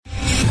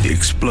The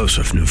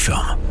explosive new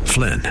film,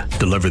 Flynn,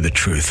 deliver the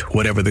truth,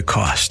 whatever the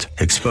cost,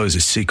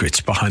 exposes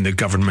secrets behind the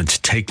government's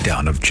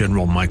takedown of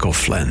General Michael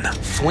Flynn.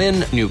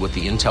 Flynn knew what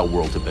the intel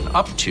world had been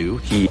up to.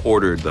 He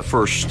ordered the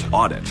first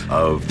audit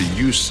of the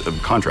use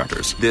of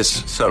contractors.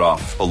 This set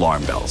off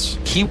alarm bells.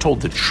 He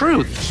told the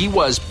truth. He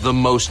was the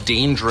most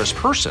dangerous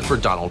person for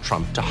Donald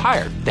Trump to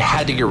hire. They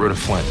had to get rid of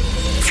Flynn.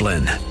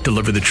 Flynn,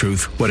 deliver the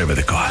truth, whatever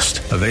the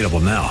cost. Available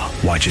now.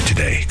 Watch it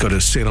today. Go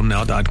to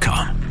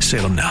salemnow.com.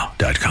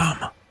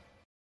 salemnow.com.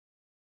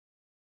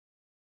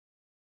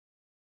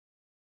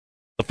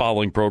 The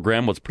following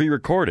program was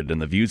pre-recorded, and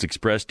the views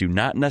expressed do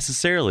not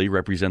necessarily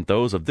represent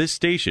those of this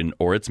station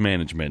or its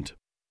management.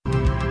 We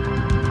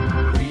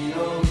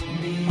don't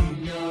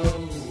need no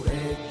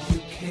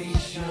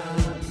education.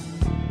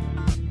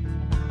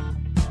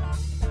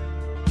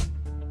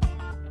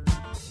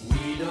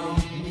 We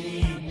don't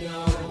need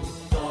no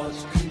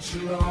thought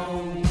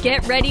control.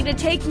 Get ready to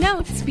take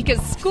notes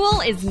because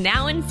school is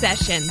now in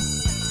session.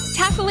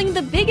 Tackling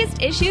the biggest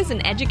issues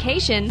in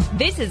education,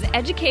 this is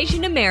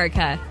Education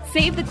America.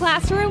 Save the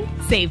classroom,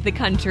 save the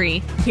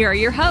country. Here are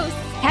your hosts,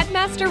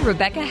 Headmaster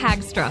Rebecca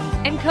Hagstrom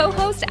and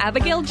co-host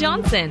Abigail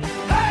Johnson.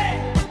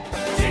 Hey,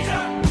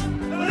 teacher,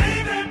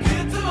 leave them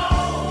kids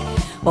alone.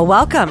 Well,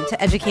 welcome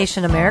to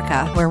Education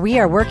America, where we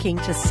are working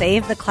to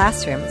save the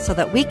classroom so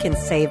that we can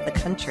save the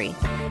country.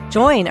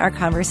 Join our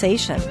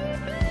conversation.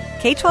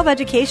 K-12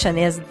 education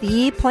is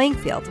the playing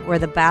field where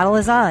the battle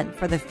is on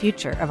for the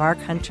future of our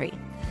country.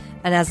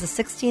 And as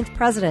the 16th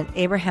President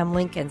Abraham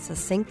Lincoln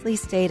succinctly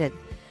stated,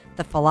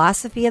 the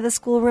philosophy of the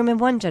schoolroom in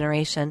one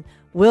generation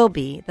will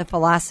be the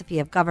philosophy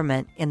of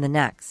government in the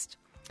next.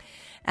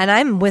 And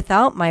I'm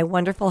without my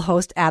wonderful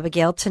host,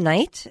 Abigail,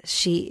 tonight.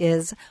 She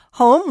is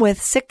home with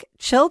sick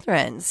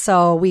children.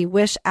 So we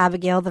wish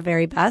Abigail the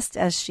very best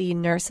as she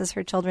nurses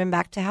her children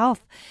back to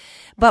health.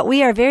 But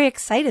we are very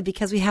excited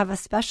because we have a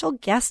special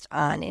guest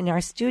on in our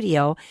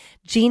studio,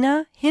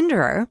 Gina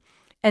Hinderer.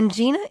 And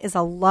Gina is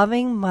a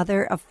loving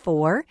mother of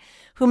four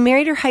who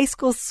married her high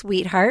school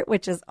sweetheart,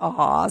 which is,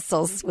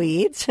 so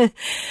sweet.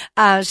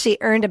 She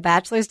earned a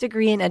bachelor's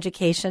degree in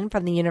education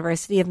from the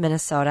University of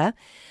Minnesota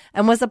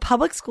and was a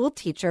public school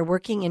teacher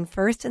working in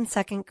first and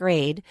second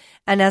grade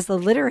and as the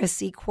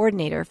literacy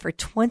coordinator for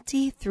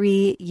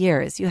 23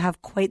 years. You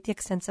have quite the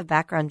extensive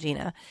background,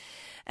 Gina.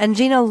 And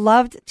Gina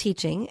loved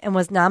teaching and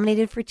was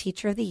nominated for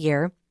Teacher of the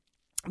Year,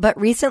 but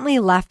recently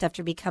left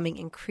after becoming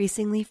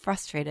increasingly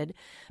frustrated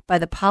by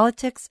the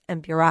politics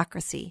and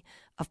bureaucracy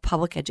of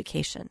public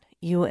education,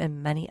 you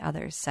and many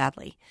others,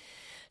 sadly.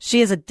 She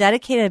is a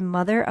dedicated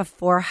mother of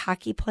four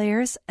hockey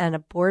players and a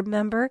board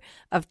member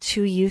of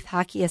two youth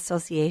hockey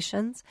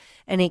associations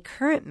and a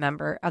current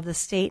member of the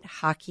State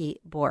Hockey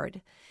Board.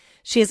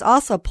 She is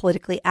also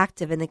politically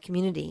active in the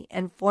community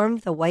and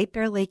formed the White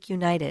Bear Lake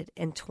United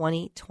in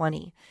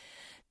 2020.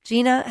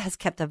 Gina has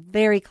kept a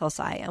very close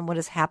eye on what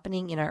is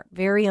happening in our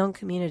very own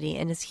community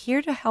and is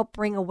here to help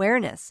bring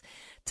awareness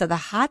to the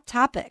hot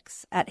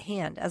topics at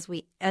hand as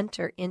we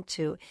enter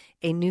into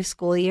a new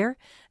school year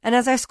and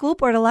as our school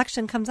board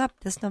election comes up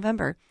this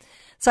November.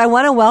 So I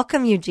want to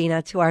welcome you,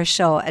 Gina, to our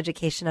show,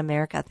 Education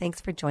America. Thanks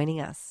for joining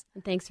us.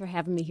 Thanks for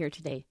having me here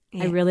today.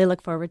 Yeah. I really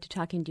look forward to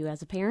talking to you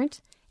as a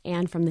parent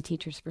and from the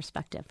teacher's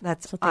perspective.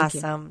 That's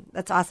awesome.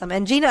 That's awesome.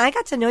 And Gina, I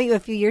got to know you a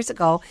few years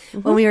ago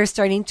when we were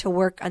starting to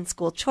work on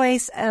school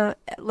choice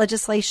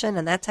legislation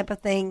and that type of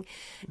thing.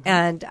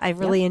 And I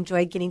really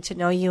enjoyed getting to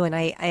know you. And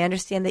I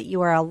understand that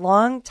you are a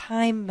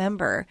long-time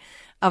member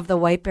of the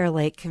White Bear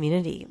Lake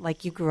community.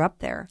 Like you grew up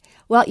there.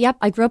 Well, yep.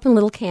 I grew up in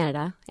Little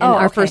Canada. And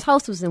our first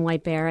house was in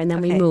White Bear. And then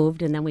we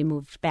moved. And then we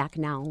moved back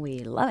now. We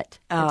love it.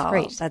 It's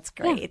great. That's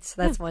great. Yeah.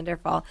 That's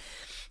wonderful.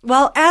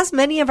 Well, as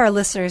many of our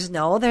listeners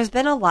know, there's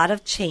been a lot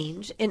of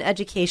change in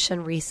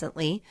education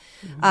recently.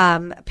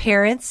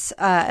 Parents,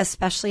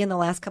 especially in the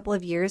last couple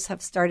of years,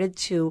 have started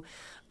to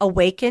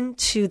awaken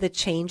to the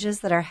changes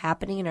that are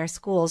happening in our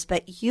schools.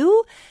 But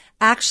you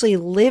actually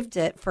lived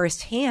it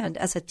firsthand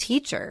as a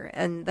teacher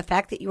and the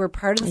fact that you were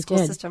part of the school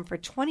system for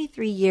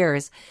 23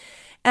 years.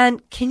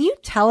 And can you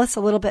tell us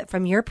a little bit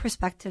from your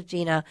perspective,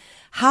 Gina,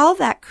 how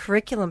that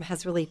curriculum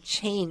has really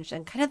changed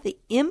and kind of the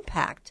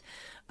impact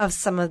of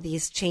some of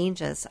these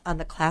changes on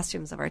the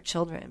classrooms of our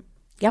children?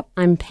 Yep,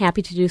 I'm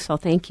happy to do so.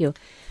 Thank you.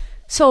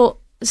 So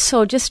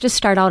just to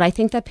start out, I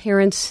think that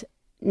parents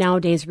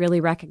nowadays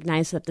really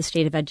recognize that the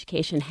state of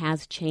education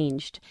has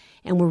changed,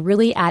 and we're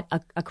really at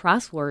a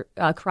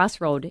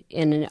crossroad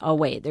in a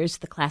way. There's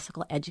the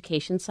classical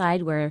education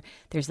side where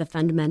there's the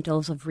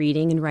fundamentals of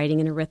reading and writing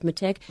and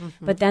arithmetic,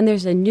 but then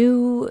there's a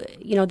new,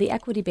 the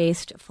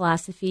equity-based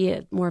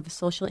philosophy, more of a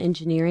social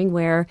engineering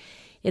where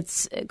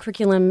its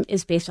curriculum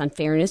is based on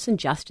fairness and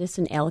justice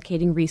and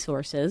allocating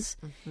resources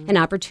and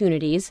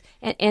opportunities,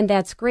 and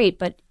that's great,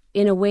 but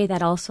in a way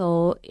that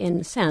also, in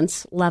a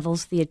sense,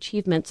 levels the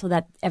achievement so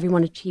that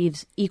everyone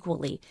achieves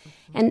equally.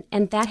 And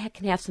that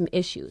can have some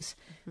issues.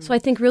 So I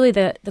think really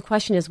the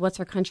question is, what's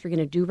our country going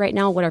to do right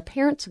now? What are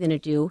parents going to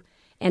do?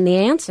 And the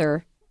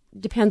answer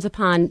depends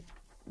upon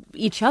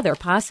each other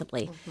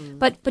possibly.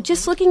 But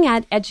just looking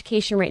at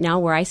education right now,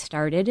 where I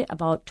started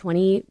about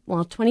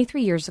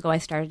 23 years ago, I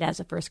started as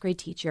a first grade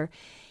teacher.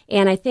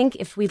 And I think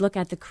if we look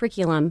at the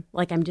curriculum,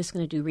 like I'm just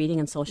going to do reading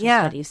and social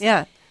studies.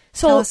 Yeah.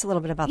 So, tell us a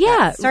little bit about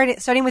that.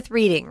 Starting with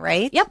reading,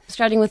 right? Yep,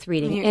 starting with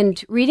reading.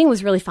 And reading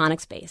was really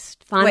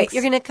phonics-based. Wait,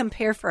 you're going to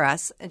compare for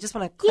us. I just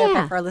want to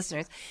clarify for our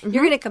listeners.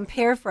 You're going to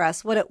compare for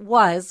us what it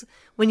was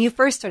when you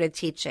first started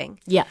teaching.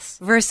 Yes.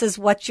 Versus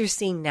what you're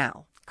seeing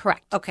now.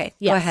 Correct. Okay,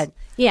 yes. Go ahead.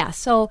 Yeah,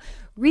 so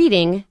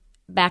reading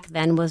back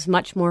then was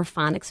much more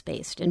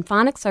phonics-based. And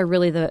phonics are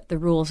really the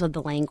rules of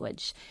the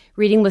language.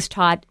 Reading was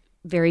taught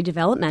very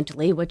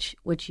developmentally,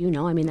 which you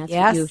know. I mean, that's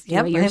what you do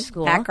at your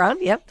school. Background,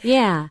 yep.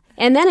 Yeah.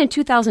 And then in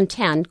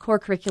 2010, core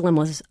curriculum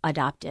was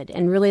adopted.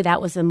 And really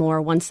that was a more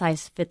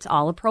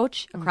one-size-fits-all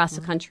approach across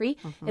the country.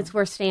 It's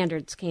where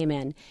standards came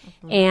in.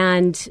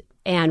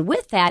 And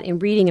with that, in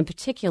reading in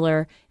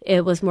particular,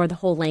 it was more the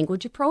whole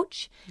language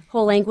approach.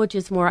 Whole language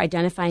is more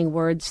identifying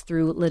words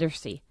through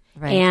literacy.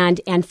 Right.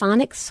 And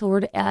phonics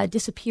sort of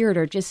disappeared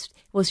or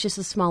was just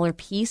a smaller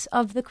piece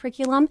of the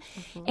curriculum.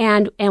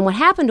 And what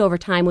happened over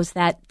time was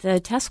that the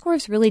test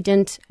scores really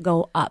didn't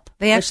go up.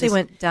 They actually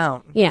went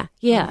down.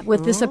 Yeah,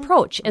 with this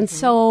approach. And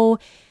so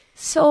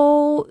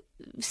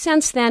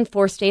since then,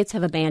 4 states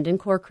have abandoned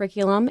core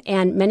curriculum,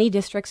 and many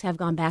districts have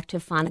gone back to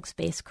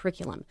phonics-based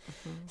curriculum.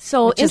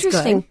 So which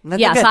interesting. Is good.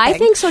 Yes, I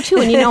think so too.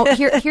 And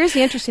here's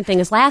the interesting thing: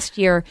 is last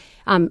year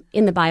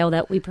in the bio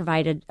that we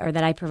provided or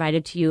that I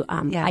provided to you,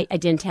 I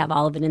didn't have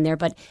all of it in there,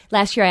 but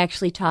last year I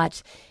actually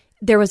taught.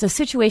 There was a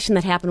situation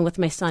that happened with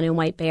my son in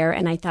White Bear,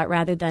 and I thought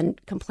rather than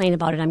complain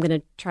about it, I'm going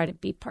to try to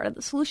be part of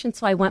the solution.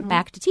 So I went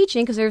back to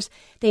teaching because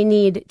they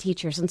need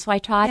teachers, and so I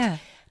taught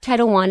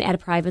Title I at a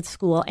private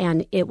school,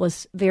 and it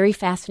was very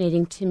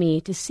fascinating to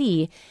me to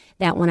see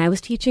that when I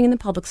was teaching in the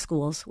public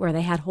schools where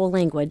they had whole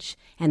language,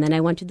 and then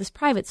I went to this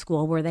private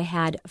school where they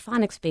had a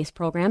phonics-based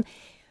program,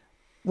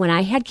 when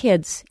I had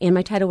kids in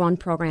my Title I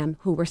program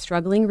who were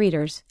struggling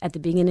readers at the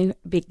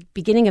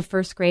beginning of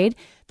first grade,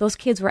 those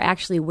kids were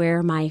actually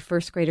where my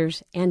first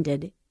graders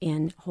ended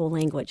in whole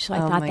language. So I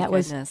thought that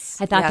was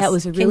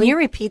a really... Can you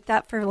repeat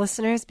that for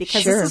listeners?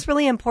 Because this is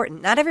really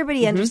important. Not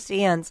everybody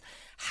understands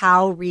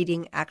how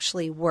reading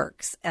actually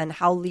works and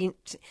how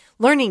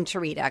learning to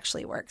read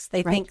actually works.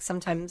 They think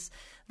sometimes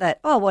that,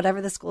 whatever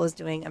the school is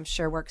doing, I'm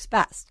sure works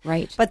best.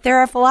 Right. But there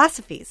are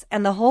philosophies,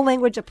 and the whole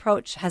language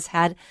approach has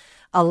had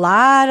a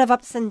lot of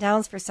ups and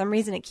downs. For some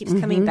reason, it keeps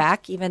coming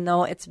back, even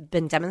though it's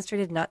been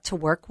demonstrated not to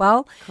work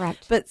well.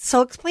 Correct. But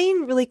so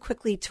explain really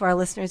quickly to our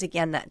listeners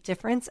again that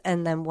difference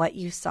and then what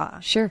you saw.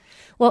 Sure.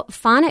 Well,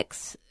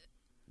 phonics,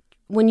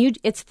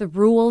 it's the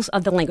rules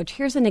of the language.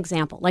 Here's an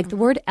example, like the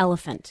word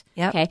elephant.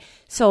 Yep. Okay.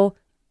 So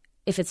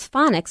if it's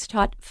phonics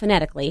taught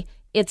phonetically,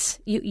 it's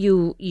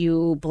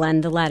you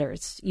blend the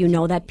letters. You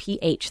know that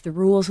PH, the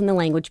rules in the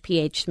language,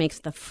 PH makes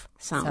the F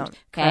sound.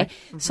 Okay.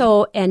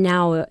 So, and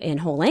now in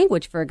whole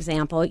language, for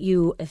example, I'm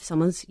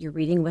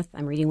reading with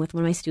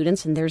one of my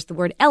students and there's the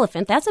word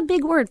elephant. That's a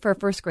big word for a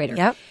first grader.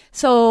 Yep.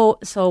 So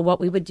what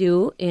we would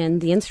do in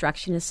the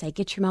instruction is say,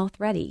 get your mouth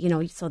ready.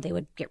 So they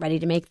would get ready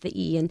to make the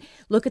E and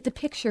look at the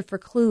picture for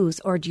clues,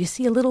 or do you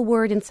see a little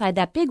word inside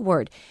that big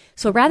word?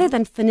 So rather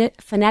than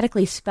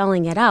phonetically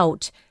spelling it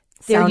out,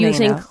 they're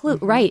using clue,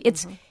 right?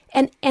 It's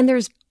and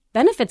there's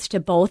benefits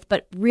to both,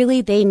 but really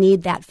they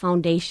need that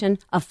foundation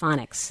of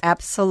phonics.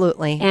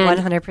 Absolutely,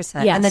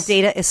 100%. Yes. And the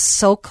data is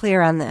so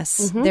clear on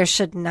this. There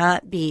should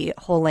not be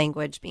whole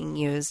language being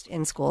used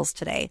in schools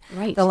today.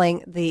 Right.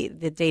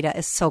 The data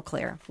is so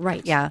clear.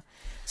 Right. Yeah.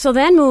 So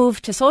then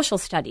move to social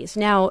studies.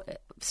 Now,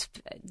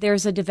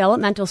 there's a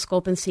developmental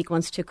scope and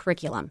sequence to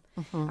curriculum.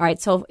 All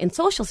right. So in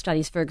social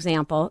studies, for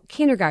example,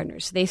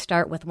 kindergartners, they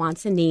start with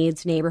wants and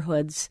needs,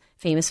 neighborhoods,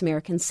 famous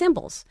American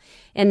symbols.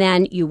 And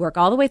then you work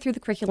all the way through the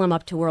curriculum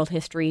up to world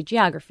history,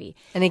 geography.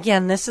 And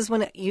again, this is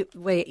when it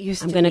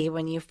used to be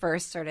when you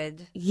first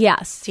started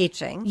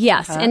teaching.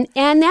 Yes.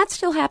 And that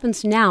still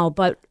happens now,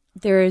 but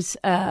there's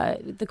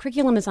the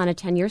curriculum is on a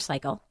 10-year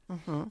cycle.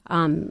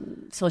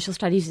 Social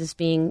studies is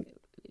being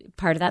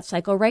part of that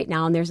cycle right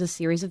now, and there's a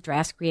series of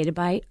drafts created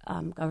by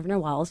Governor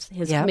Walz,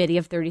 his committee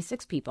of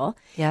 36 people.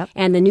 Yep.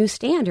 And the new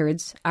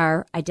standards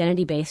are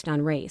identity based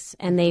on race,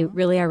 and they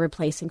really are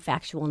replacing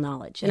factual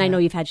knowledge. And I know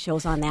you've had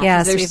shows on that.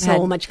 Yes, there's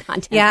so much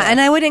content. Yeah, there.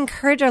 and I would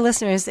encourage our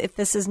listeners, if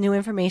this is new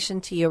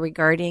information to you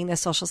regarding the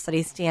social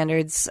studies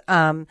standards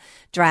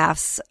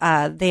drafts,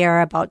 they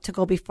are about to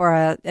go before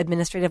an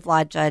administrative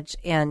law judge,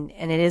 and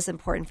it is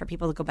important for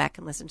people to go back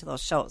and listen to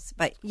those shows.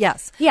 But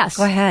yes,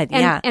 go ahead.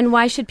 And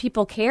why should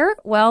people care?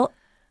 Well,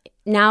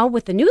 now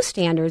with the new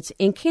standards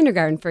in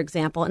kindergarten, for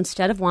example,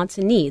 instead of wants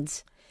and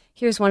needs,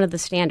 here's one of the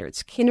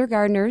standards.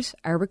 Kindergartners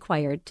are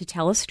required to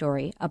tell a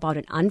story about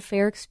an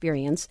unfair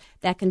experience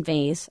that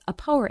conveys a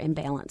power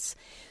imbalance.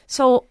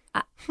 So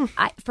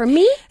for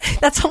me,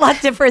 that's a lot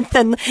different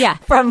than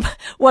from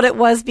what it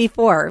was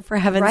before, for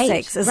heaven's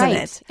sakes, isn't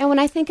it? And when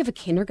I think of a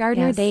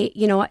kindergartner, they,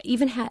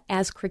 even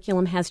as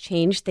curriculum has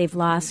changed, they've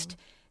lost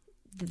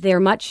they're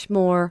much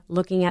more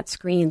looking at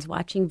screens,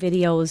 watching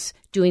videos,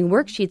 doing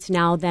worksheets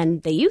now than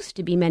they used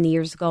to be many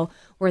years ago,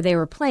 where they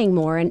were playing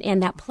more.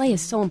 And that play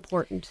is so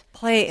important.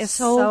 Play is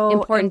so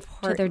important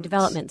to their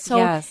development. So,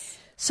 yes.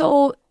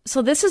 so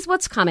this is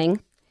what's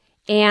coming.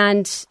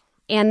 And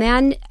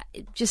then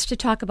just to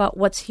talk about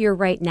what's here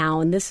right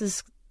now, and this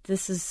is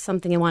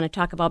something I want to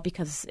talk about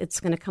because it's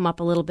going to come up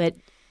a little bit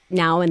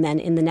now and then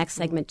in the next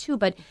segment too.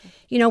 But,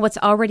 what's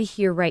already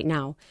here right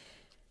now.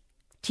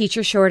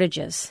 Teacher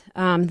shortages.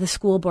 The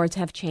school boards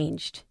have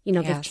changed.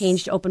 They've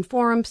changed open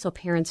forum, so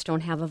parents don't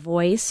have a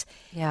voice.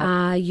 Yeah.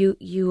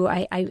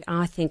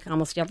 I think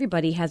almost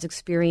everybody has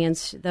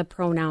experienced the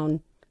pronoun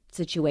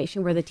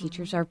situation where the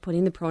teachers are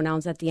putting the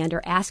pronouns at the end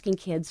or asking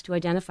kids to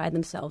identify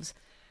themselves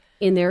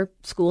in their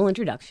school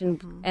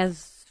introduction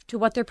as to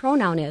what their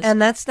pronoun is.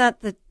 And that's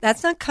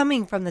not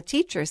coming from the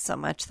teachers so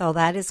much, though.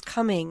 That is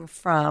coming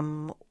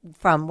from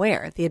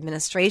where? The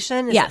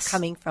administration? Is Yes. it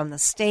coming from the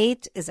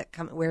state?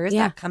 Where is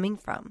that coming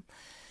from?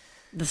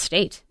 The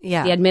state,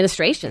 Yeah. the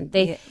administration.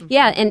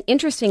 And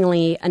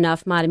interestingly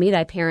enough,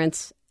 Matamidi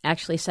parents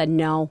actually said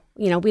no.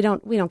 We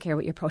don't care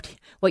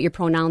what your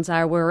pronouns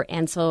are.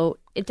 And so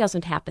it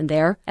doesn't happen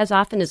there as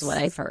often as what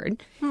I've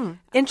heard.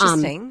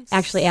 Interesting.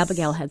 Actually,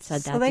 Abigail had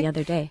said that the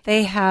other day.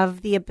 They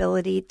have the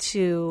ability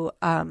to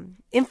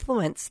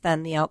influence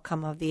then the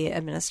outcome of the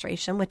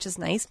administration, which is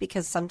nice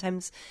because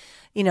sometimes,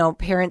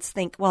 parents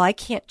think, well, I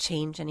can't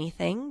change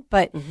anything.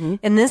 But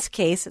in this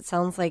case, it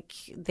sounds like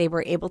they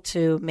were able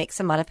to make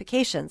some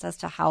modifications as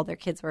to how their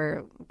kids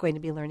were going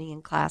to be learning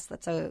in class.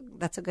 That's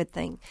a good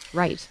thing.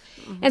 Right.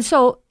 And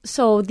so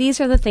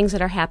these are the things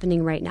that are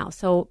happening right now.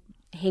 So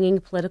hanging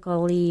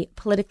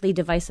politically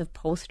divisive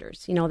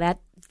posters,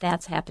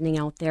 that's happening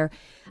out there.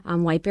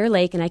 White Bear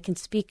Lake, and I can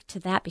speak to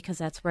that because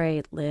that's where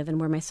I live and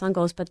where my son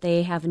goes, but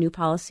they have a new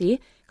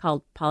policy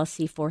called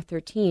Policy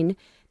 413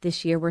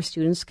 this year where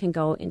students can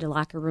go into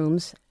locker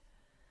rooms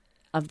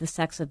of the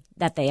sex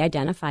that they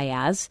identify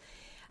as.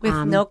 With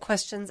no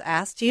questions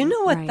asked. Do you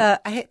know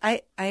what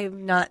I've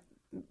not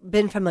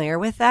been familiar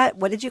with that.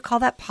 What did you call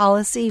that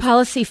policy?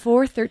 Policy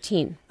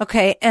 413.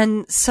 Okay.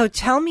 And so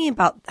tell me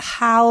about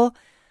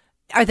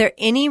are there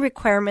any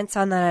requirements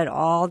on that at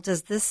all? Do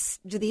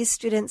these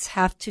students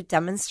have to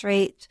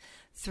demonstrate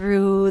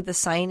through the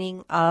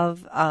signing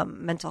of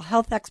mental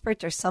health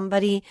expert or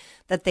somebody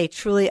that they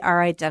truly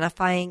are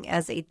identifying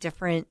as a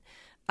different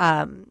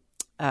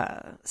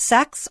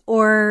sex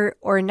or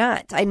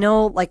not? I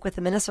know, like with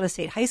the Minnesota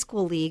State High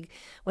School League,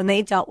 when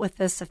they dealt with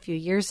this a few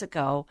years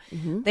ago,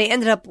 they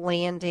ended up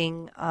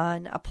landing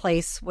on a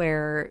place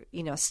where,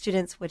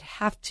 students would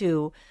have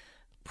to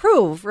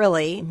prove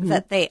really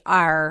that they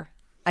are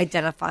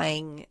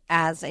identifying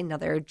as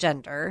another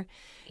gender.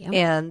 Yep.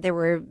 And there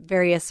were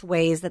various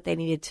ways that they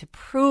needed to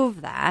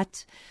prove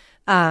that.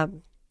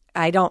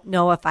 I don't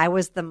know if I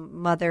was the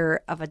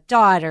mother of a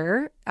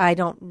daughter. I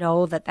don't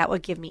know that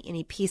would give me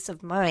any peace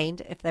of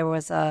mind if there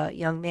was a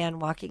young man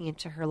walking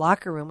into her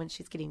locker room when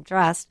she's getting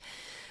dressed.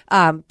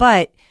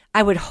 But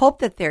I would hope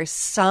that there's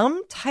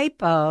some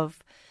type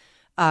of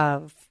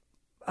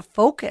a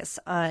focus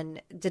on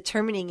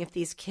determining if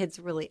these kids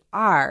really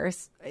are.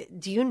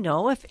 Do you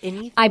know if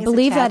anything I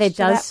believe is that it attached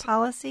to does. That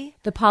policy?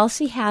 The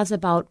policy has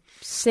about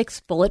 6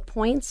 bullet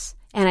points,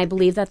 and I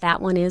believe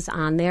that one is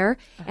on there.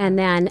 And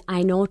then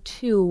I know,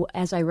 too,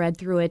 as I read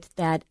through it,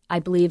 that I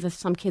believe if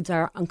some kids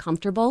are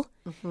uncomfortable,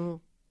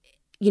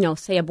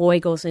 say a boy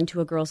goes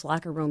into a girl's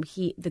locker room,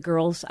 the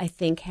girls, I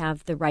think,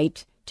 have the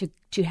right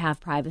to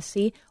have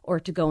privacy or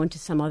to go into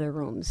some other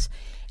rooms.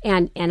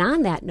 And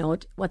on that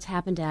note, what's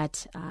happened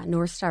at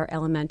North Star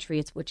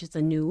Elementary, which is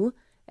a new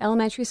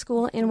elementary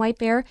school in White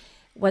Bear,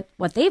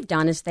 what they've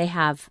done is they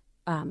have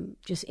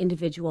just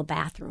individual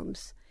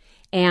bathrooms.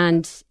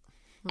 And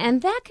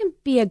that can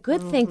be a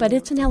good thing, but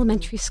it's an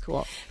elementary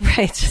school.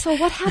 Right. So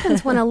what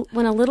happens when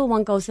a little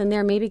one goes in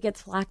there, maybe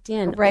gets locked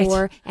in?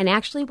 Right. And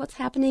actually what's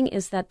happening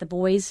is that the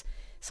boys,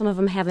 some of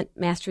them haven't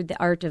mastered the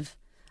art of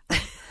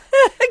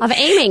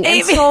aiming.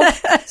 And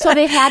so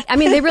they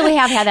really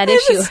have had that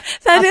issue.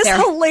 That is there.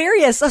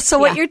 hilarious. So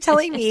what you're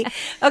telling me,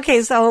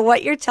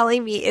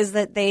 is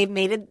that they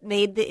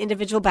made the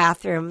individual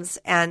bathrooms,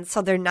 and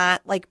so they're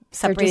not like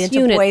separated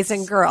into boys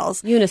and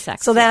girls.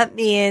 Unisex. So that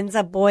means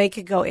a boy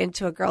could go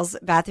into a girl's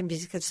bathroom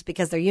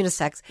because they're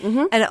unisex.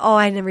 And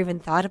I never even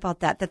thought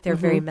about that they're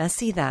very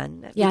messy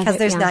then. Because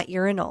there's not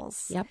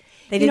urinals. Yep.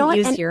 They didn't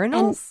use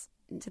urinals?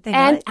 Did they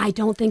and not? I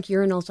don't think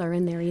urinals are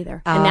in there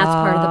either. And that's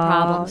part of the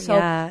problem. So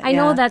I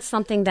know that's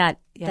something that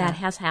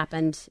has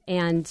happened.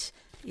 And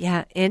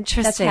yeah,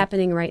 interesting. That's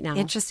happening right now.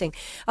 Interesting.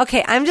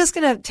 Okay, I'm just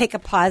going to take a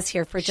pause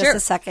here for just a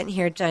second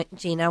here,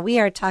 Gina. We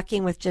are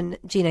talking with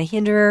Gina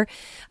Hinderer.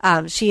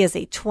 She is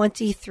a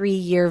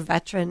 23-year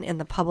veteran in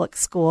the public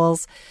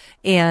schools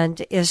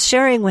and is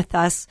sharing with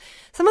us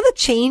some of the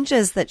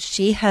changes that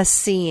she has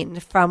seen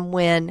from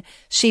when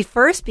she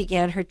first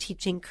began her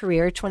teaching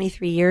career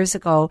 23 years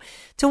ago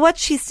to what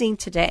she's seeing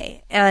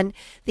today. And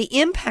the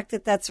impact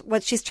that's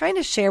what she's trying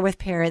to share with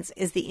parents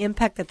is the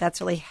impact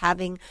that's really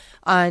having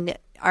on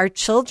our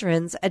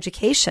children's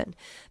education,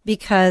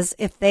 because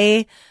if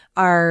they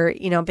are,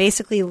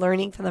 basically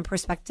learning from the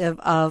perspective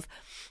of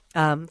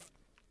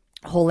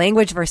whole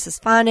language versus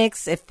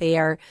phonics. If they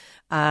are,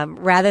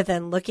 rather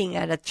than looking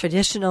at a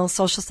traditional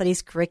social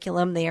studies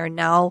curriculum, they are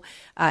now,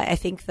 I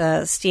think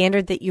the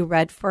standard that you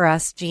read for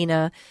us,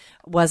 Gina,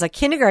 was a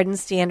kindergarten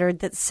standard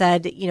that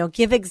said,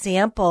 give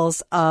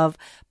examples of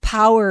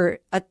power,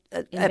 a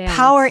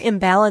power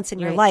imbalance in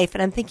your life.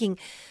 And I'm thinking,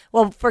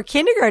 well, for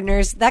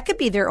kindergartners, that could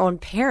be their own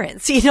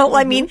parents.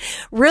 I mean,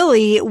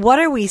 really, what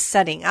are we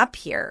setting up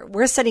here?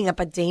 We're setting up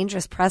a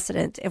dangerous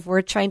precedent if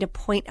we're trying to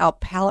point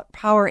out power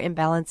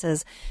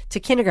imbalances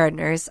to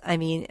kindergartners. I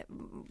mean,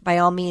 by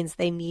all means,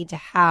 they need to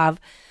have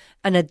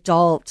an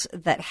adult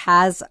that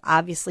has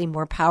obviously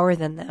more power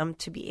than them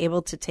to be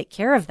able to take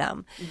care of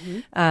them.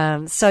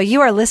 So you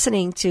are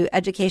listening to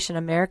Education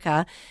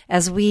America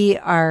as we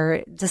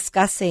are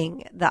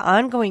discussing the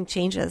ongoing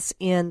changes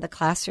in the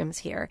classrooms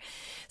here.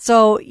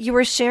 So you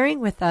were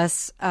sharing with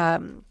us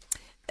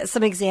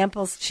some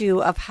examples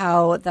too of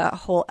how the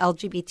whole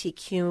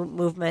LGBTQ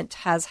movement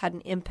has had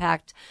an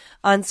impact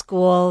on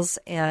schools,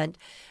 and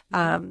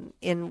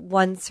in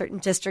one certain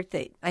district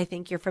that I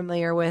think you're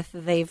familiar with,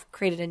 they've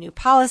created a new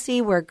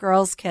policy where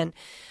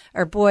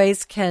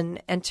boys can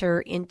enter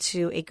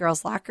into a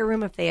girl's locker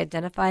room if they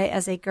identify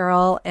as a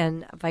girl,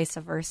 and vice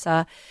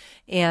versa.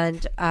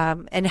 And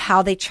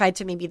how they tried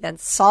to maybe then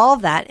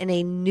solve that in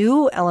a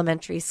new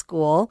elementary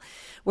school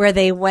where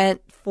they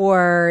went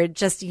for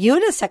just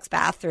unisex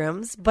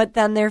bathrooms, but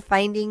then they're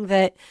finding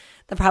that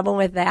the problem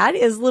with that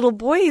is little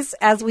boys,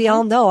 as we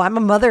all know, I'm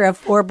a mother of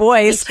 4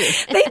 boys.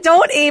 They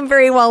don't aim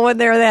very well when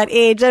they're that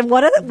age. And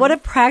what a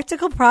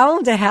practical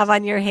problem to have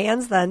on your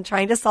hands then.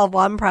 Trying to solve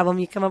one problem,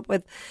 you come up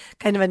with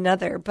kind of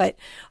another. But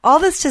all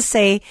this to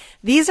say,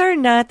 these are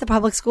not the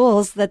public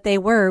schools that they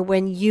were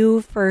when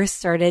you first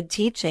started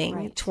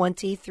teaching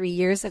 23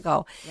 years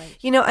ago. Right.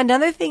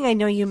 Another thing I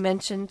know you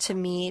mentioned to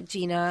me,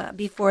 Gina,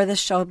 before the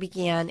show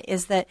began,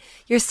 is that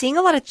you're seeing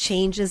a lot of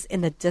changes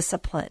in the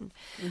discipline.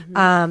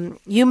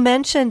 You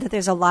mentioned that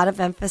there's a lot of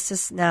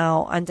emphasis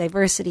now on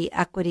diversity,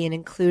 equity, and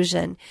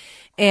inclusion.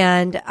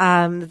 And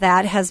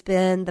that has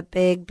been the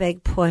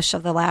big push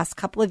of the last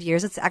couple of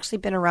years. It's actually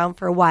been around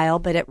for a while,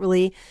 but it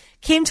really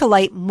came to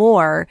light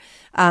more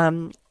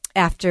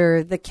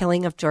after the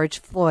killing of George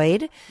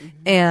Floyd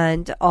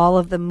and all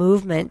of the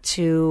movement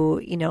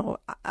to,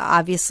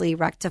 obviously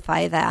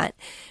rectify that.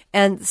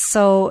 And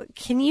so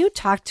can you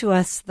talk to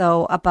us,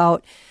 though,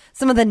 about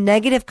some of the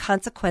negative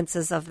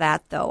consequences of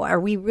that, though? Are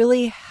we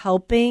really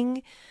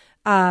helping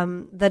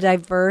the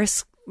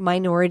diverse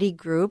minority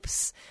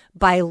groups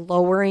by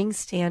lowering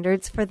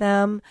standards for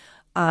them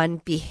on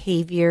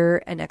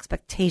behavior and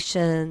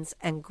expectations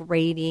and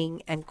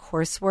grading and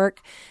coursework?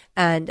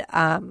 And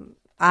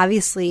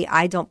obviously,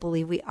 I don't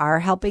believe we are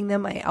helping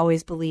them. I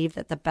always believe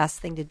that the best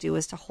thing to do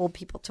is to hold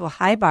people to a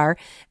high bar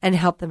and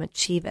help them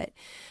achieve it.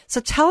 So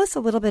tell us a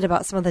little bit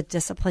about some of the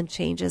discipline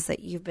changes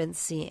that you've been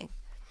seeing.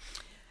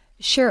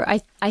 Sure.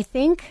 I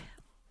think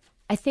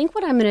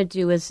what I'm going to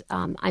do is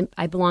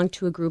I belong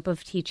to a group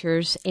of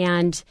teachers,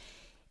 and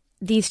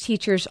these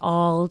teachers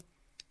all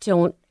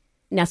don't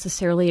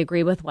necessarily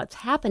agree with what's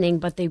happening,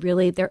 but they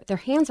really, their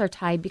hands are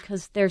tied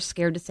because they're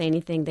scared to say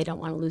anything. They don't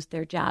want to lose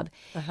their job.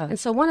 And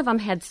so one of them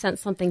had sent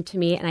something to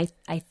me, and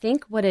I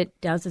think what it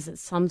does is it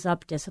sums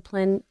up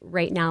discipline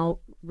right now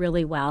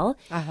really well.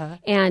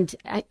 And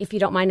if you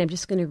don't mind, I'm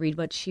just going to read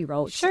what she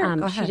wrote. Sure,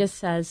 go ahead. She just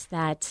says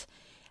that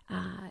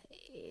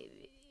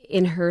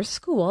in her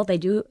school, they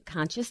do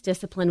conscious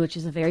discipline, which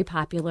is a very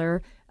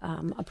popular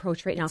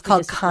approach right now. It's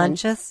called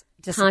conscious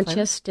discipline?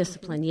 Conscious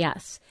discipline,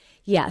 yes.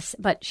 Yes,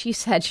 but she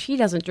said she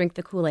doesn't drink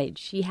the Kool-Aid.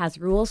 She has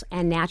rules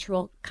and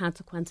natural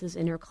consequences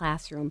in her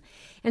classroom.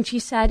 And she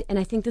said, and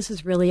I think this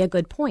is really a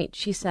good point,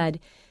 she said,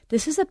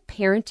 this is a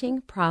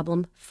parenting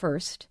problem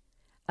first,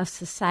 a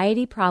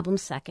society problem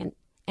second,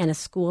 and a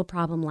school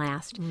problem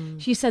last.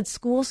 She said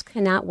schools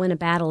cannot win a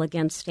battle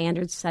against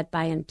standards set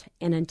by an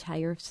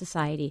entire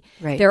society.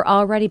 Right. They're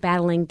already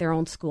battling their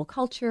own school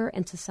culture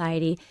and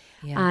society.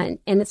 And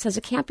it says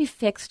it can't be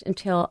fixed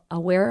until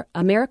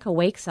America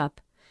wakes up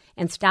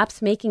and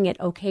stops making it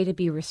okay to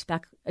be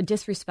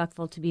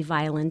disrespectful, to be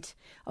violent,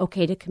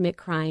 okay to commit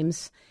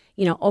crimes,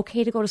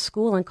 okay to go to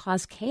school and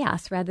cause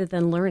chaos rather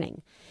than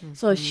learning.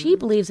 So she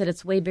believes that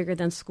it's way bigger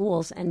than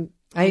schools, and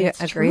I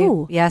agree.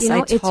 True. Yes,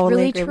 I totally it's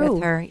really agree true.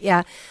 with her.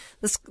 Yeah,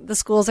 the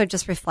schools are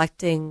just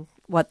reflecting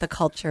what the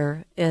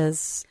culture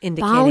is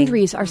indicating.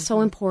 Boundaries are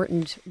so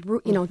important.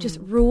 Just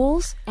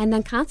rules and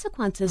then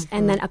consequences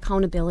and then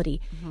accountability.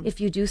 If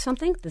you do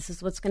something, this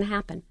is what's going to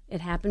happen.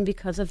 It happened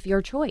because of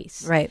your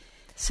choice. Right.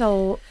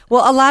 So,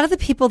 well, a lot of the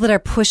people that are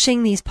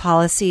pushing these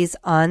policies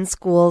on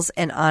schools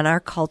and on our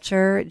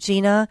culture,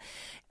 Gina,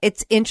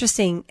 it's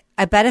interesting.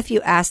 I bet if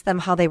you ask them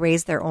how they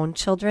raise their own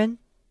children,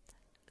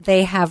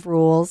 they have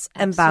rules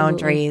and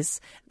boundaries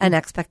and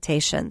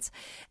expectations.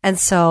 And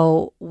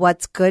so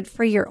what's good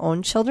for your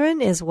own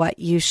children is what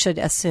you should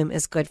assume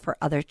is good for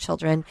other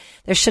children.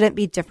 There shouldn't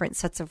be different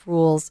sets of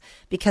rules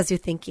because you're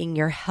thinking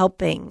you're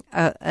helping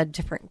a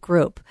different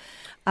group.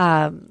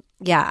 Yeah,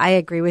 I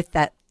agree with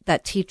that.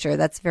 that teacher.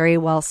 That's very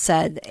well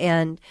said.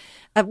 And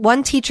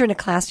one teacher in a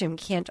classroom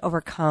can't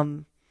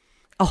overcome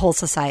a whole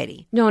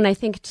society. No, and I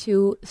think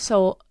too,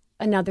 so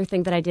another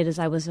thing that I did is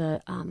I was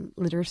a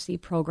literacy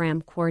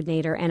program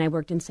coordinator, and I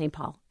worked in St.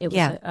 Paul. It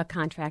was a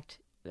contract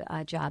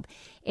job.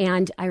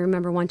 And I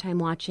remember one time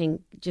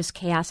watching just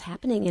chaos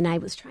happening, and I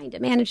was trying to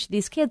manage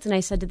these kids, and I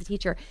said to the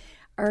teacher,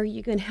 are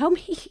you going to help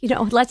me?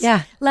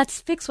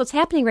 Let's fix what's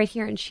happening right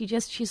here. And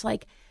she's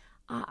like,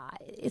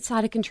 it's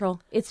out of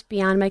control. It's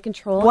beyond my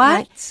control.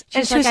 What?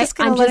 And she was just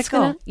going to let it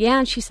go. Yeah,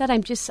 and she said,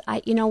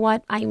 you know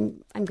what?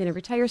 I'm going to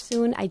retire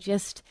soon.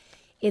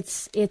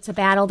 It's a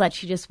battle that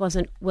she just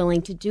wasn't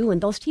willing to do.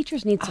 And those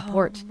teachers need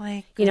support. Oh,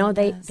 my You know,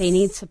 goodness. they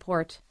need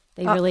support.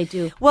 They really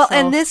do. Well, So-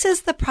 and this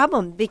is the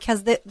problem,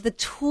 because the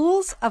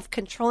tools of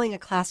controlling a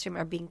classroom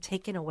are being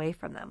taken away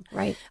from them.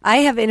 Right. I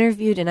have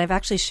interviewed, and I've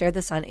actually shared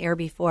this on air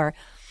before,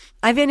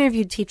 I've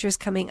interviewed teachers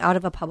coming out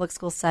of a public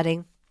school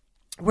setting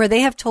where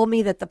they have told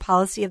me that the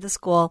policy of the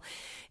school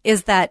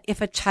is that if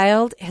a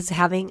child is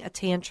having a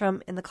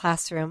tantrum in the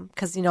classroom,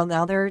 because,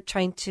 now they're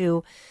trying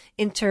to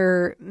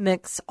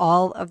intermix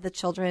all of the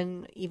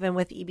children, even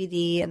with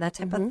EBD and that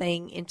type of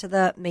thing, into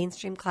the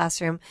mainstream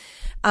classroom,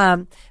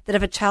 that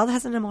if a child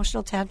has an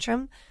emotional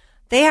tantrum,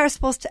 they are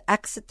supposed to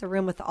exit the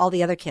room with all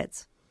the other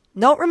kids.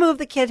 Don't remove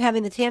the kid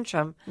having the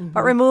tantrum,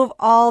 but remove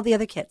all the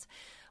other kids.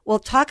 Well,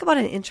 talk about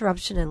an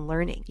interruption in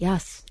learning.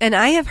 Yes. And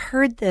I have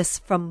heard this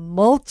from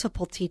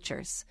multiple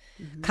teachers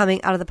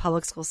coming out of the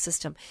public school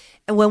system.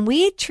 And when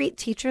we treat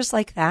teachers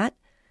like that,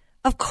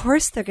 of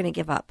course they're going to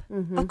give up.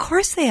 Of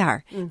course they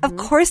are. Of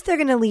course they're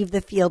going to leave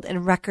the field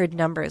in record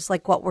numbers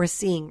like what we're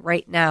seeing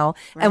right now.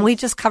 Right. And we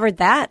just covered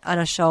that on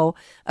a show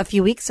a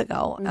few weeks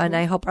ago. And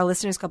I hope our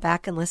listeners go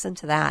back and listen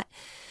to that.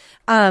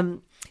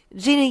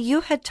 Gina,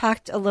 you had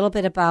talked a little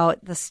bit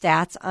about the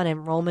stats on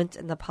enrollment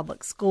in the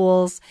public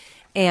schools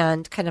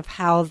and kind of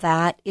how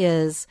that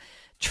is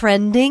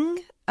trending.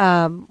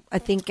 I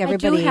think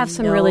everybody I do have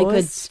some knows. really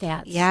good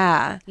stats.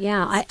 Yeah.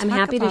 Yeah, I'm Talk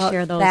happy to about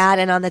share those. that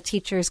and on the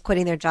teachers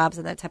quitting their jobs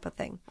and that type of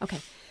thing. Okay.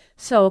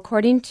 So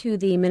according to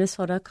the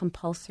Minnesota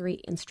Compulsory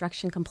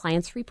Instruction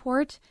Compliance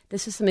Report,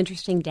 this is some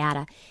interesting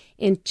data.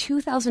 In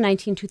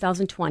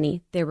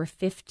 2019-2020, there were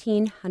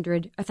 1,000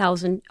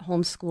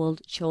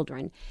 homeschooled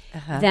children.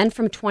 Then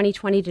from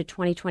 2020 to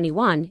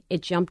 2021,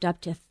 it jumped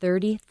up to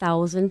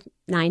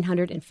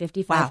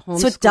 30,955 homeschooled.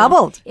 So it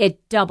doubled.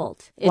 It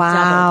doubled.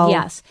 Wow.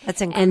 Yes.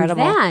 That's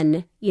incredible. And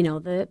then,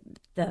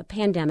 the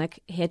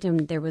pandemic hit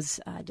and there was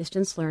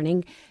distance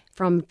learning.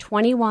 From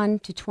 21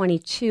 to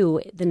 22,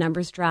 the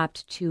numbers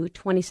dropped to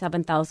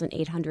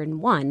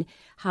 27,801.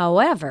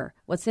 However,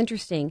 what's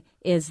interesting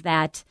is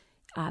that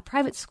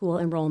private school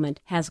enrollment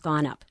has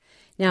gone up.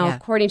 Now,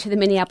 according to the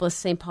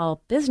Minneapolis-St.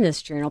 Paul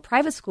Business Journal,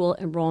 private school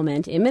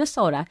enrollment in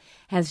Minnesota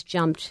has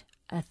jumped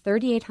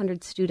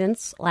 3,800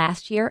 students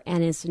last year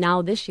and is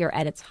now this year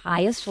at its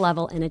highest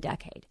level in a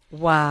decade.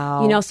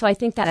 Wow. So I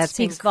think that That's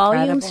speaks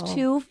incredible. volumes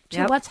to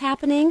what's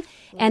happening.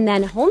 And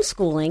then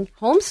homeschooling.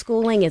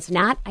 Homeschooling is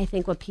not, I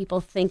think, what people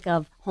think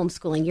of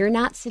homeschooling. You're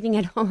not sitting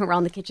at home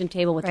around the kitchen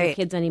table with your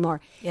kids anymore.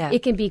 Yeah.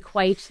 It can be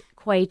quite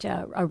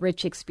a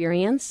rich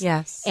experience.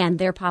 Yes. And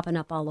they're popping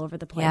up all over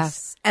the place.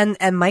 Yes. And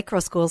micro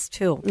schools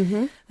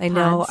too. I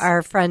know Pods.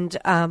 our friend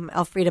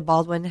Elfrida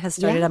Baldwin has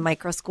started a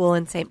micro school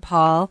in St.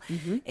 Paul.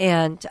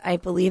 And I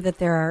believe that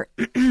there are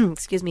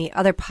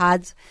other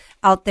pods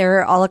out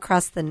there all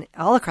across the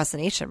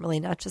nation, really,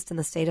 not just in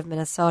the state of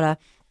Minnesota.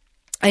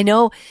 I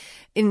know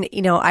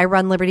I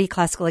run Liberty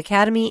Classical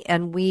Academy,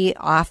 and we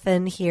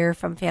often hear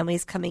from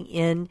families coming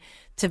in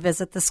to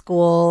visit the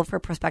school for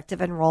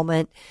prospective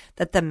enrollment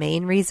that the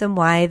main reason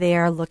why they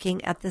are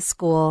looking at this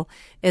school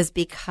is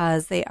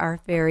because they are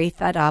very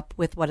fed up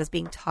with what is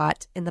being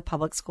taught in the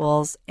public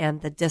schools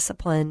and the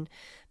discipline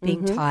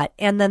being taught.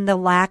 And then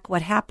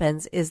what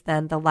happens is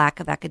then the lack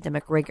of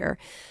academic rigor.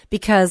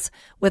 Because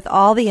with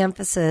all the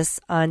emphasis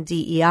on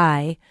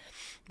DEI,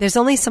 there's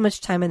only so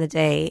much time in the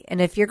day.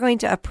 And if you're going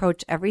to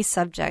approach every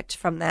subject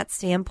from that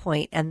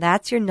standpoint, and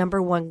that's your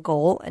number one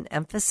goal and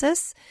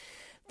emphasis,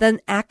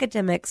 then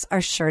academics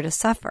are sure to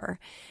suffer.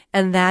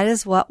 And that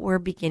is what we're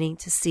beginning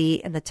to see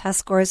in the test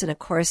scores. And of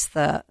course,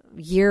 the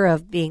year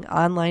of being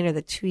online, or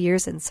the 2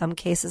 years in some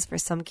cases for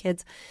some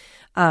kids,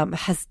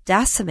 has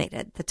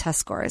decimated the test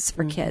scores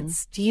for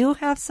kids. Do you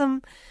have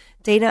some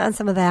data on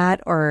some of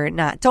that or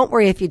not? Don't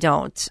worry if you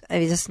don't.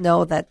 I just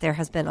know that there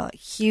has been a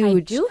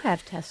huge... I do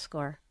have test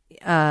score.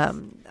 A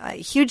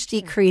huge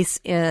decrease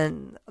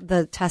in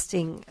the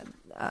testing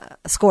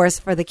scores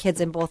for the kids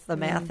in both the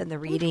math and the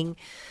reading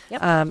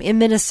in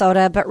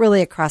Minnesota, but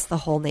really across the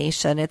whole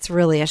nation. It's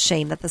really a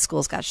shame that the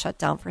schools got shut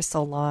down for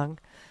so long.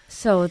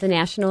 So the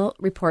national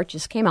report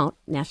just came out,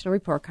 National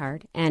Report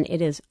Card, and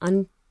it is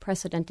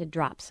unprecedented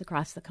drops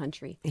across the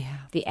country. Yeah.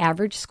 The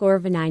average score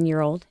of a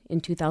 9-year-old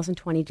in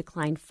 2020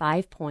 declined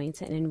 5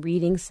 points, and in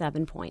reading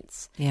 7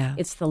 points. Yeah.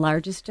 It's the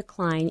largest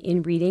decline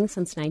in reading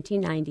since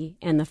 1990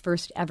 and the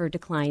first ever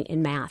decline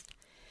in math.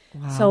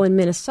 Wow. So in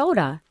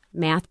Minnesota,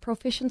 Math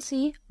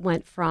proficiency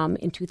went from,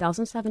 in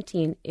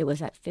 2017, it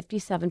was at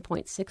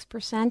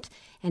 57.6%,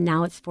 and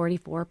now it's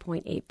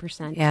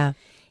 44.8%. Yeah.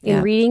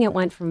 In reading, it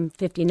went from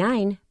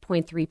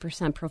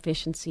 59.3%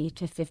 proficiency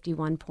to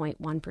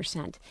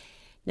 51.1%.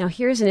 Now,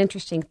 here's an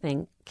interesting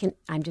thing.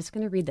 I'm just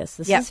going to read this.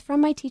 This is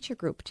from my teacher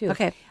group, too.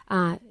 Okay.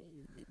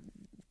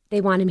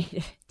 They wanted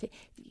me to...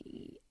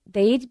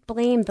 They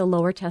blame the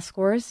lower test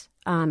scores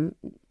on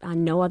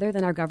no other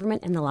than our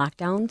government and the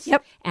lockdowns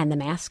and the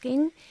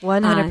masking.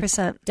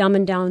 100%.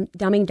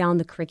 Dumbing down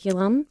the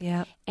curriculum.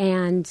 Yeah.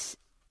 And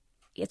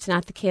it's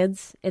not the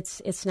kids.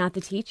 It's not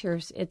the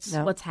teachers. It's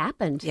what's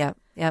happened. Yeah.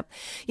 Yep.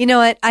 You know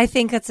what? I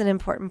think that's an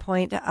important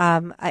point,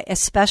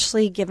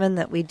 especially given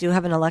that we do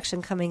have an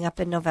election coming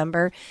up in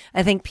November.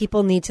 I think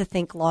people need to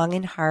think long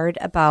and hard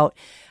about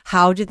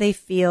how do they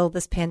feel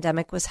this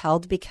pandemic was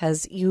held,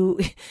 because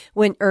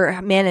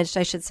managed,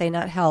 I should say,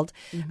 not held.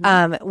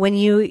 Mm-hmm.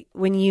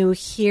 When you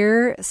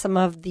hear some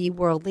of the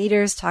world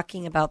leaders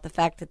talking about the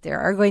fact that there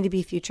are going to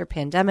be future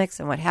pandemics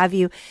and what have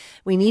you,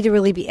 we need to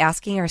really be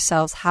asking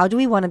ourselves, how do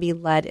we want to be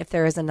led if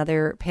there is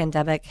another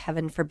pandemic,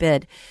 heaven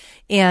forbid?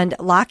 And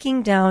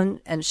locking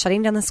down and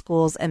shutting down the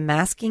schools and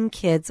masking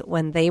kids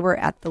when they were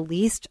at the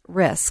least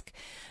risk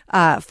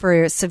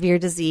for severe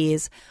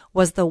disease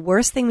was the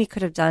worst thing we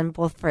could have done,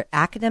 both for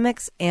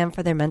academics and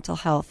for their mental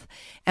health.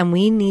 And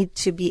we need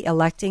to be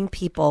electing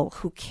people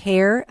who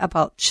care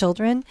about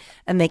children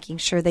and making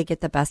sure they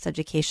get the best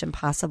education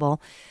possible.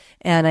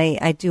 And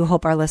I do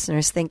hope our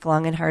listeners think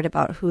long and hard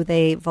about who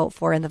they vote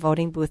for in the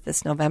voting booth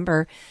this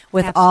November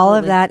with all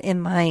of that in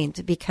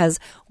mind,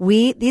 because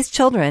these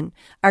children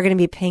are going to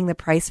be paying the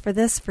price for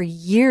this for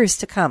years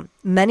to come.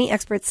 Many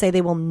experts say they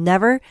will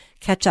never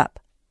catch up.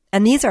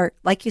 And these are,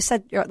 like you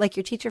said, like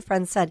your teacher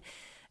friend said,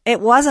 it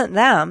wasn't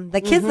them.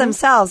 The kids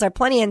themselves are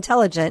plenty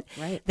intelligent.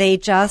 Right. They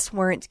just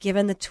weren't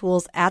given the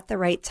tools at the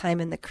right time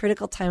in the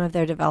critical time of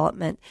their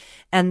development.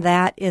 And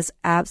that is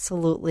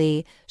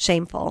absolutely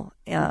shameful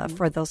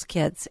for those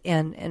kids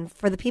and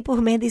for the people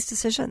who made these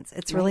decisions.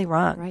 It's really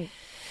wrong. Right.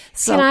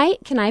 So,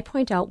 can I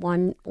point out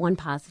one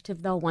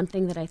positive, though? One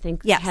thing that I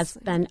think has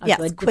been a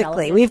good quickly.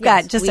 development. We've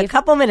got just a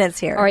couple minutes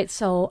here. All right,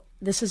 so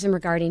this is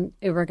regarding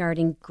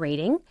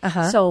grading.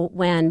 So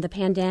when the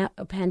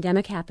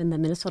pandemic happened, the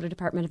Minnesota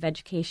Department of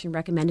Education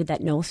recommended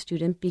that no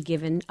student be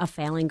given a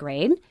failing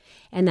grade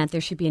and that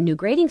there should be a new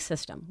grading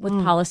system with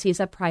policies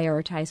that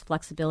prioritize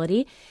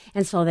flexibility.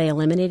 And so they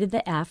eliminated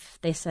the F.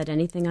 They said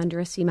anything under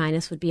a C-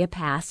 would be a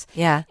pass.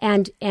 Yeah.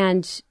 And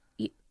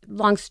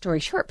long story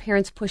short,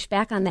 parents push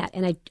back on that.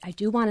 And I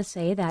do want to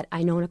say that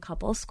I know in a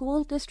couple of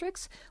school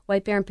districts,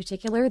 White Bear in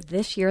particular,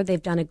 this year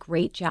they've done a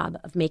great job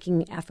of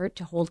making an effort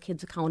to hold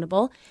kids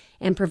accountable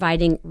and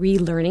providing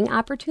relearning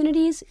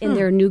opportunities in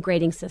their new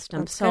grading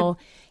system. That's so,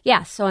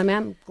 good. So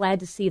I'm glad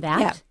to see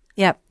that.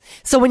 Yeah.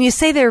 So when you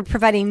say they're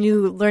providing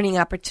new learning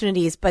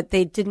opportunities, but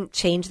they didn't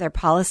change their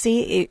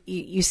policy,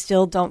 you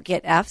still don't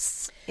get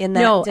Fs in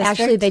that district?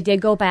 Actually, they did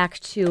go back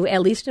to,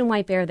 at least in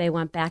White Bear, they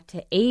went back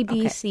to A,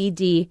 B, C,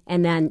 D,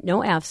 and then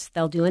no Fs.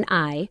 They'll do an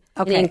I,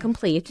 an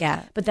incomplete.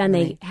 Yeah. But then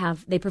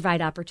they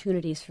provide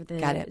opportunities for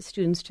the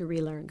students to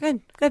relearn.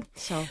 Good.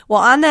 So,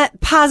 well, on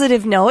that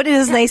positive note, it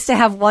is nice to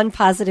have one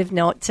positive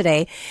note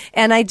today.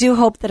 And I do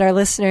hope that our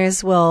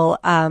listeners will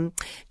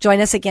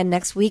join us again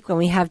next week when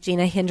we have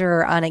Gina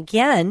Hinderer on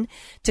again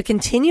to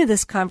continue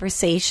this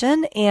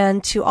conversation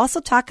and to also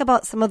talk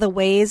about some of the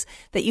ways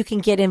that you can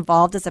get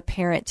involved as a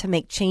parent to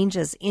make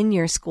changes in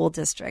your school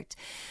district.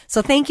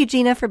 So thank you,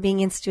 Gina, for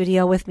being in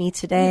studio with me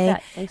today.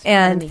 Thanks for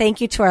having me.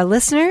 Thank you to our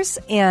listeners.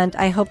 And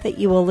I hope that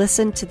you will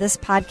listen to this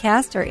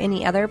podcast or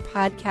any other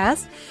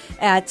podcast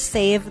at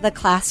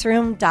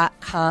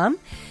SaveTheClassroom.com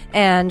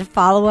and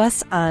follow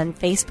us on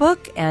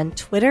Facebook and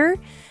Twitter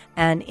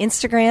and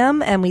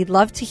Instagram. And we'd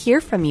love to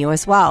hear from you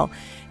as well.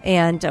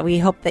 And we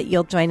hope that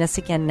you'll join us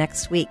again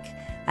next week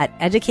at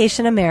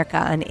Education America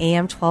on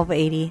AM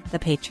 1280, The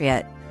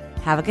Patriot.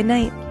 Have a good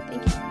night.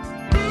 Thank you.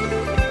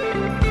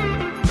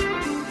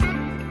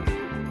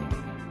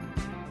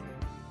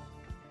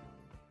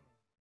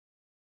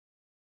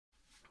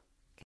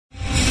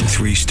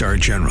 Three-star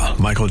General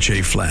Michael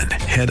J. Flynn,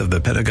 head of the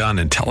Pentagon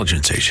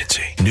Intelligence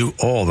Agency, knew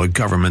all the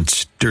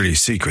government's dirty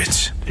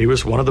secrets. He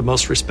was one of the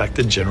most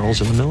respected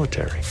generals in the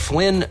military.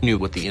 Flynn knew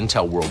what the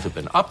intel world had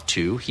been up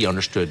to. He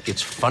understood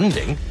its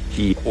funding.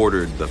 He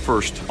ordered the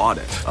first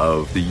audit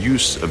of the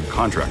use of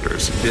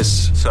contractors.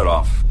 This set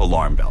off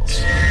alarm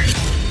bells.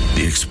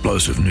 The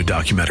explosive new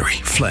documentary,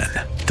 Flynn,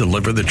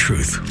 Deliver the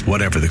Truth,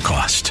 Whatever the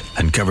Cost,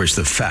 uncovers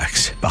the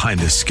facts behind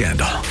this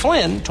scandal.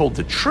 Flynn told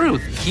the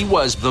truth. He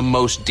was the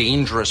most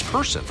dangerous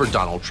person for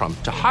Donald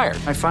Trump to hire.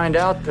 I find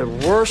out the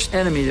worst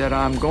enemy that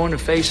I'm going to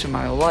face in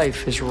my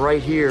life is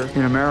right here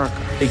in America.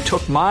 They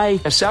took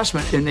my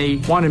assessment and they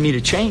wanted me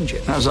to change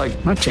it. And I was like,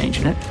 I'm not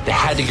changing it. They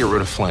had to get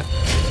rid of Flynn.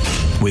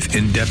 With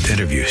in-depth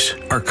interviews,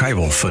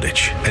 archival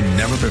footage, and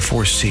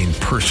never-before-seen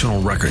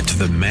personal records of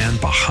the man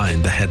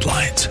behind the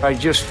headlines. I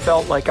just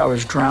felt like I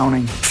was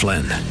drowning.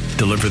 Flynn,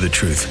 Deliver the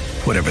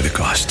Truth, Whatever the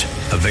Cost.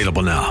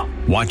 Available now.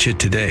 Watch it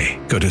today.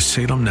 Go to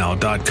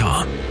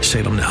salemnow.com.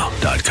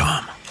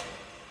 salemnow.com.